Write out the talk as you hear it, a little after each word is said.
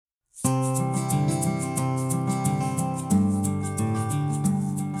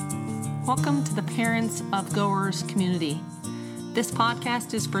Welcome to the Parents of Goers community. This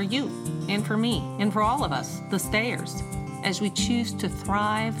podcast is for you and for me and for all of us, the stayers, as we choose to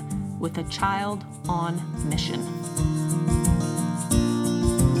thrive with a child on mission.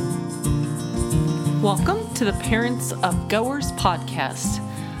 Welcome to the Parents of Goers podcast.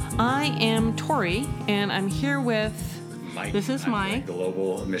 I am Tori, and I'm here with Mike. This is Mike, the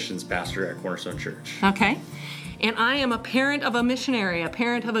global missions pastor at Cornerstone Church. Okay. And I am a parent of a missionary, a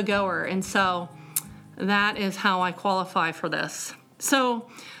parent of a goer, and so that is how I qualify for this. So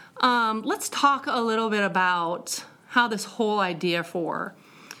let's talk a little bit about how this whole idea for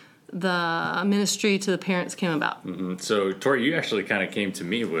the ministry to the parents came about. Mm-hmm. So, Tori, you actually kind of came to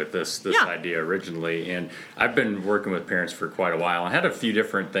me with this idea originally, and I've been working with parents for quite a while. I had a few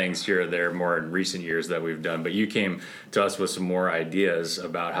different things here or there more in recent years that we've done, but you came to us with some more ideas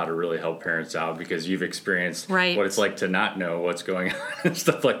about how to really help parents out because you've experienced what it's like to not know what's going on and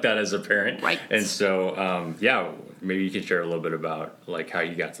stuff like that as a parent. Right. And so, maybe you can share a little bit about like how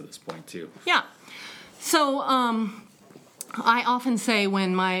you got to this point too. Yeah. So, I often say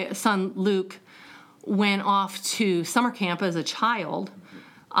when my son Luke went off to summer camp as a child,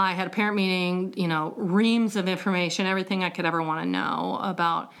 I had a parent meeting, reams of information, everything I could ever want to know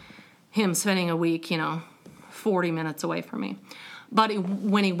about him spending a week, 40 minutes away from me. But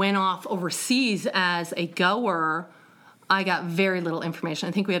when he went off overseas as a goer, I got very little information.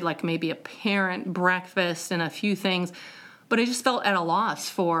 I think we had like maybe a parent breakfast and a few things, but I just felt at a loss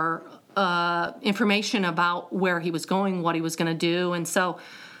for information about where he was going, what he was going to do. And so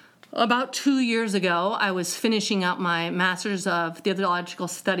about 2 years ago, I was finishing up my Master's of Theological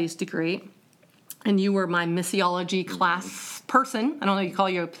Studies degree, and you were my missiology class person. I don't know, you call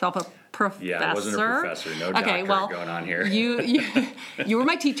yourself a professor? Yeah, I wasn't a professor. No doctorate going on here. You were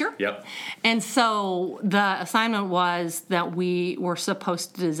my teacher. Yep. And so the assignment was that we were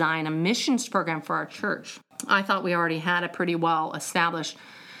supposed to design a missions program for our church. I thought we already had a pretty well-established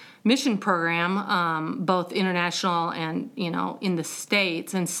mission program, both international and, in the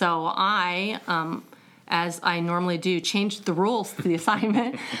States. And so I, as I normally do, changed the rules to the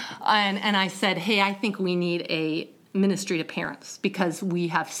assignment. and I said, hey, I think we need a ministry to parents because we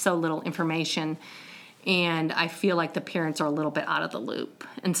have so little information. And I feel like the parents are a little bit out of the loop.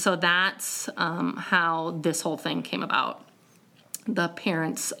 And so that's how this whole thing came about. The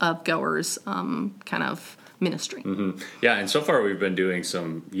Parents of Goers kind of ministry. Mm-hmm. Yeah, and so far we've been doing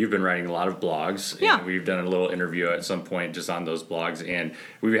you've been writing a lot of blogs. Yeah. And we've done a little interview at some point just on those blogs, and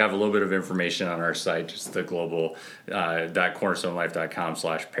we have a little bit of information on our site, just the global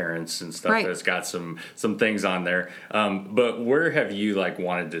cornerstonelife.com/parents and stuff. Right. That's got some things on there. But where have you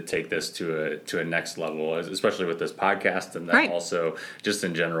wanted to take this to a next level, especially with this podcast, and then also just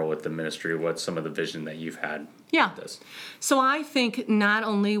in general with the ministry? What's some of the vision that you've had? Yeah. With this? So I think not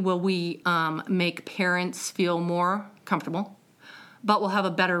only will we make parents feel more comfortable, but we'll have a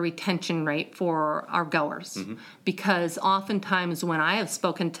better retention rate for our goers. Mm-hmm. Because oftentimes when I have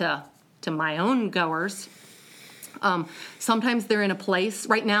spoken to my own goers, sometimes they're in a place,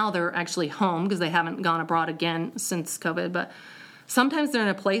 right now they're actually home because they haven't gone abroad again since COVID, but sometimes they're in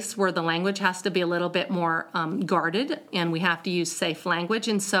a place where the language has to be a little bit more guarded, and we have to use safe language,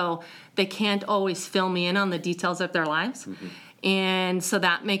 and so they can't always fill me in on the details of their lives. Mm-hmm. And so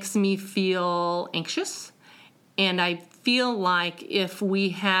that makes me feel anxious, and I feel like if we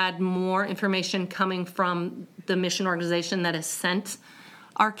had more information coming from the mission organization that has sent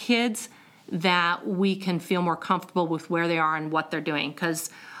our kids, that we can feel more comfortable with where they are and what they're doing, because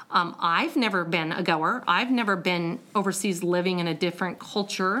I've never been a goer. I've never been overseas living in a different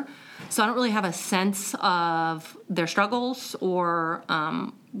culture, so I don't really have a sense of their struggles or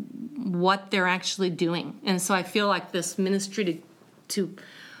what they're actually doing. And so I feel like this ministry to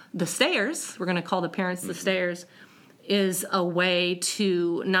the stayers, we're going to call the parents the stayers, is a way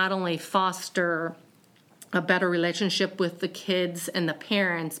to not only foster a better relationship with the kids and the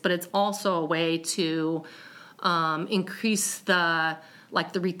parents, but it's also a way to increase the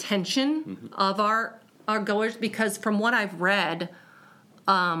retention of our goers, because from what I've read,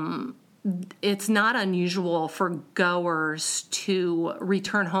 it's not unusual for goers to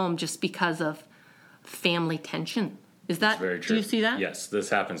return home just because of family tension. Is that, very true. Do you see that? Yes, this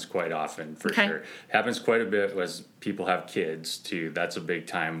happens quite often, for sure. Happens quite a bit as people have kids, too. That's a big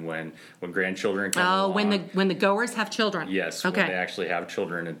time when grandchildren come along. when the goers have children. Yes, when they actually have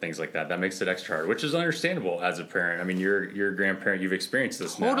children and things like that. That makes it extra hard, which is understandable as a parent. I mean, you're a grandparent. You've experienced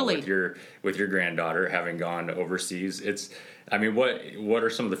this now with your granddaughter having gone overseas. What are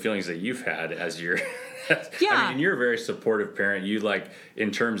some of the feelings that you've had as you're Yeah. And you're a very supportive parent. You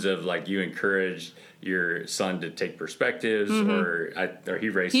in terms of you encouraged your son to take perspectives, or he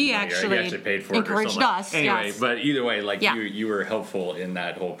raised He money, actually he actually paid for it. encouraged us. Anyway, yes. but either way, Yeah. you were helpful in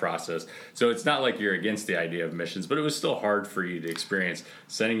that whole process. So it's not like you're against the idea of missions, but it was still hard for you to experience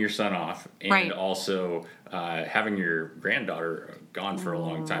sending your son off and Right. also having your granddaughter gone for a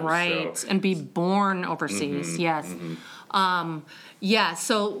long time. Right, So, and be born overseas. Yes. Yeah.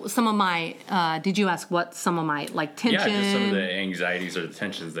 So some of my, did you ask what some of my tension? yeah, just some of the anxieties or the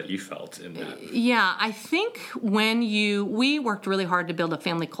tensions that you felt in that. Yeah, I think we worked really hard to build a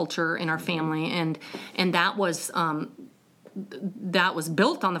family culture in our family, and that was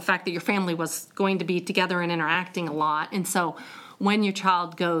built on the fact that your family was going to be together and interacting a lot. And so when your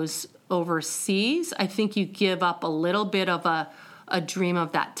child goes overseas, I think you give up a little bit of a dream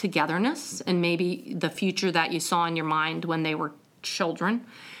of that togetherness and maybe the future that you saw in your mind when they were children.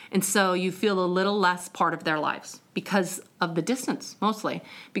 And so you feel a little less part of their lives because of the distance, mostly.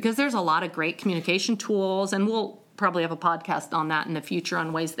 Because there's a lot of great communication tools, and we'll probably have a podcast on that in the future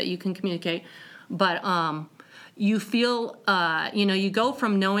on ways that you can communicate. But you feel, you go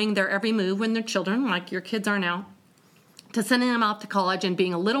from knowing their every move when they're children, like your kids are now, to sending them off to college and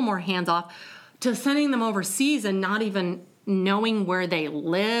being a little more hands-off, to sending them overseas and not even knowing where they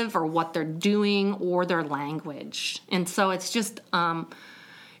live or what they're doing or their language. And so it's just,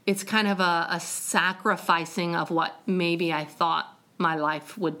 it's kind of a sacrificing of what maybe I thought my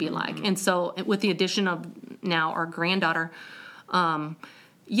life would be like. And so with the addition of now our granddaughter,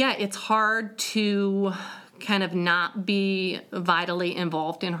 it's hard to kind of not be vitally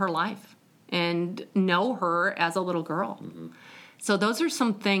involved in her life and know her as a little girl. So those are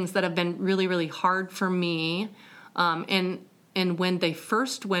some things that have been really, really hard for me. And when they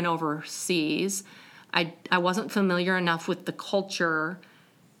first went overseas, I wasn't familiar enough with the culture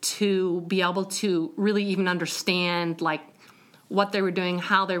to be able to really even understand what they were doing,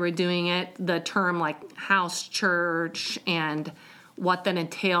 how they were doing it, the term house church and what that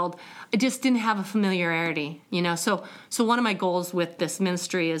entailed. I just didn't have a familiarity, So one of my goals with this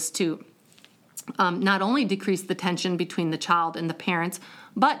ministry is to not only decrease the tension between the child and the parents,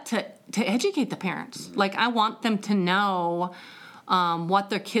 but to educate the parents. I want them to know what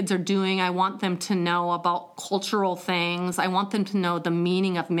their kids are doing. I want them to know about cultural things. I want them to know the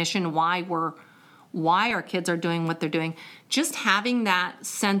meaning of mission, why our kids are doing what they're doing. Just having that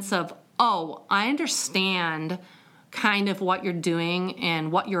sense of, oh, I understand kind of what you're doing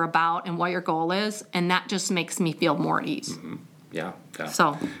and what you're about and what your goal is, and that just makes me feel more at ease. Yeah.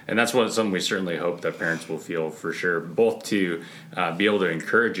 So, and that's something we certainly hope that parents will feel for sure, both to be able to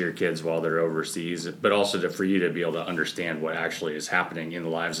encourage your kids while they're overseas, but also for you to be able to understand what actually is happening in the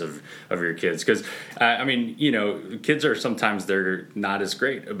lives of your kids. Because, kids are sometimes they're not as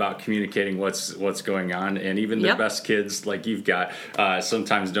great about communicating what's going on. And even the best kids like you've got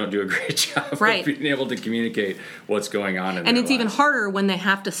sometimes don't do a great job of being able to communicate what's going on in their lives. Even harder when they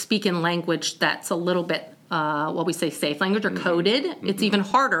have to speak in language that's a little bit what we say safe language or coded. It's even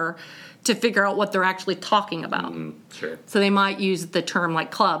harder to figure out what they're actually talking about. Sure. So they might use the term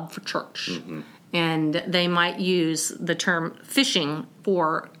club for church. And they might use the term fishing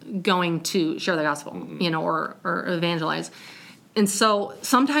for going to share the gospel, or evangelize. And so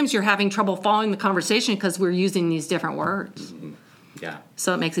sometimes you're having trouble following the conversation because we're using these different words. Yeah.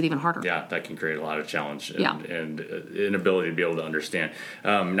 So it makes it even harder. Yeah, that can create a lot of challenge and inability to be able to understand.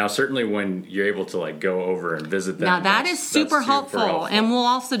 Now, certainly when you're able to go over and visit them. Now that is super helpful. And we'll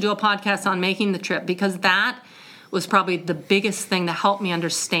also do a podcast on making the trip, because that was probably the biggest thing that helped me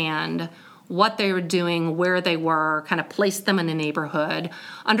understand what they were doing, where they were, kind of placed them in a neighborhood,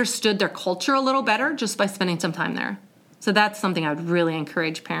 understood their culture a little better just by spending some time there. So that's something I would really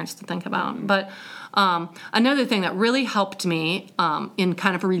encourage parents to think about. But another thing that really helped me in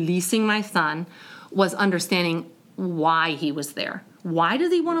kind of releasing my son was understanding why he was there. Why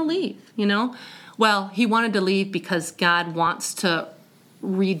did he want to leave? Well, he wanted to leave because God wants to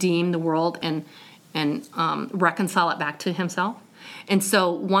redeem the world and reconcile it back to himself. And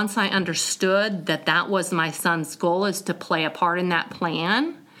so once I understood that was my son's goal, is to play a part in that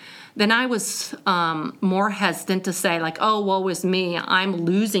plan, then I was more hesitant to say oh, woe is me, I'm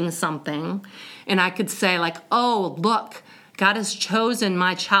losing something. And I could say oh, look, God has chosen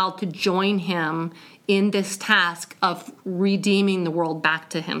my child to join him in this task of redeeming the world back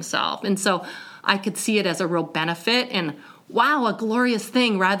to himself. And so I could see it as a real benefit and, wow, a glorious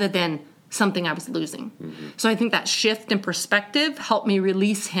thing, rather than something I was losing. So I think that shift in perspective helped me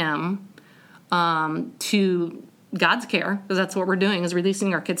release him to God's care, because that's what we're doing, is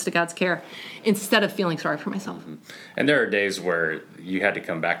releasing our kids to God's care instead of feeling sorry for myself. Mm-hmm. And there are days where you had to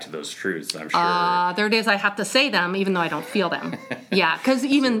come back to those truths, I'm sure. There are days I have to say them even though I don't feel them. Yeah, because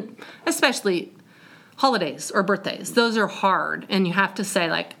even, especially holidays or birthdays, those are hard. And you have to say,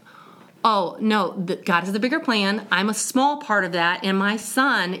 like, oh, no, God has a bigger plan. I'm a small part of that. And my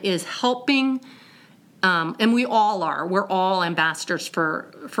son is helping. And we all are. We're all ambassadors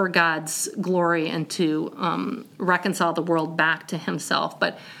for God's glory and to reconcile the world back to himself.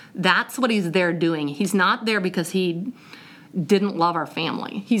 But that's what he's there doing. He's not there because he didn't love our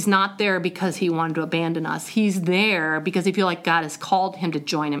family. He's not there because he wanted to abandon us. He's there because he feels like God has called him to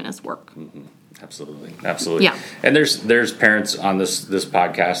join him in his work. Mm-hmm. Absolutely. Yeah. And there's parents on this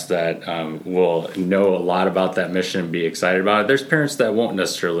podcast that will know a lot about that mission and be excited about it. There's parents that won't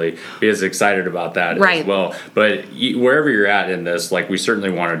necessarily be as excited about that as well. But wherever you're at in this, like, we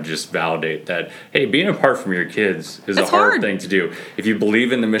certainly want to just validate that, hey, being apart from your kids is a hard thing to do. If you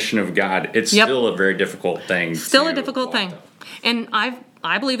believe in the mission of God, it's still a very difficult thing. Still a difficult thing. And I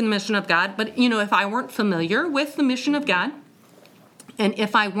believe in the mission of God, but if I weren't familiar with the mission of God, and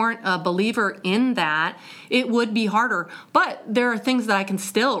if I weren't a believer in that, it would be harder. But there are things that I can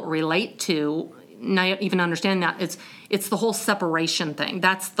still relate to, not even understand that. It's the whole separation thing.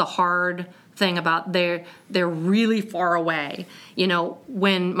 That's the hard thing about they're really far away.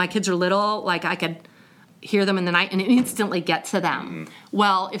 When my kids are little, like, I could hear them in the night and instantly get to them. Mm-hmm.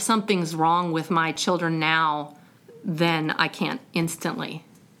 Well, if something's wrong with my children now, then I can't instantly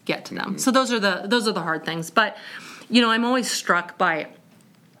get to them. Mm-hmm. So those are the hard things. But I'm always struck by,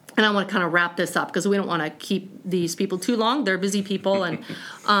 and I want to kind of wrap this up because we don't want to keep these people too long. They're busy people,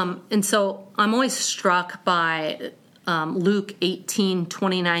 and so I'm always struck by Luke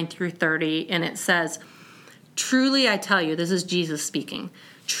 18:29 through 30, and it says, "Truly I tell you," this is Jesus speaking,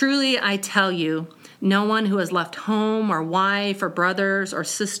 "truly I tell you, no one who has left home or wife or brothers or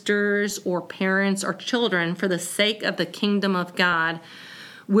sisters or parents or children for the sake of the kingdom of God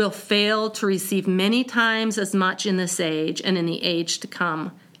will fail to receive many times as much in this age and in the age to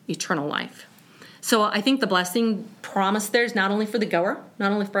come, eternal life." So I think the blessing promised there is not only for the goer,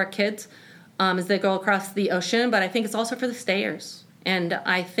 not only for our kids as they go across the ocean, but I think it's also for the stayers. And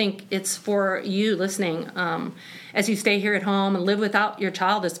I think it's for you listening as you stay here at home and live without your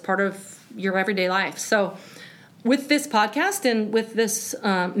child as part of your everyday life. So with this podcast and with this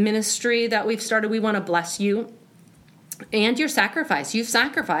ministry that we've started, we want to bless you and your sacrifice. You've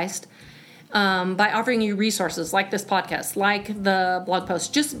sacrificed by offering you resources like this podcast, like the blog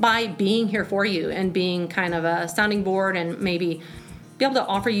post, just by being here for you and being kind of a sounding board and maybe be able to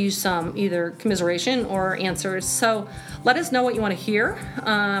offer you some either commiseration or answers. So let us know what you want to hear.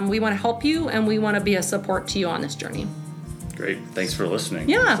 We want to help you, and we want to be a support to you on this journey. Great. Thanks for listening.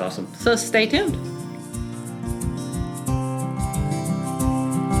 Yeah. That's awesome. So stay tuned.